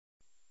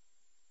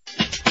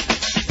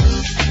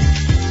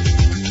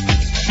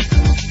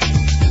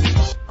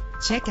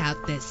Check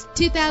out this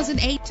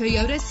 2008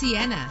 Toyota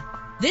Sienna.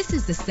 This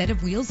is the set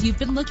of wheels you've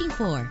been looking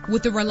for,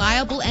 with a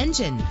reliable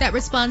engine that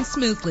responds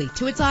smoothly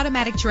to its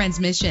automatic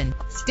transmission.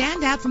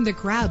 Stand out from the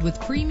crowd with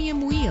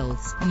premium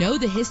wheels. Know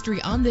the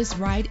history on this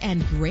ride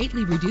and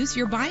greatly reduce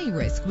your buying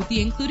risk with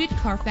the included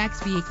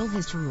Carfax Vehicle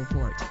History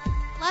Report.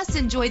 Plus,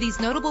 enjoy these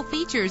notable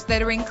features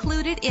that are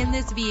included in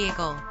this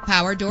vehicle: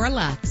 power door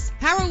locks,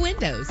 power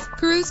windows,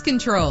 cruise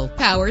control,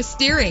 power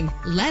steering.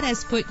 Let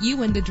us put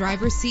you in the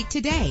driver's seat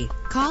today.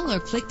 Call or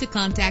click to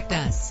contact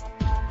us.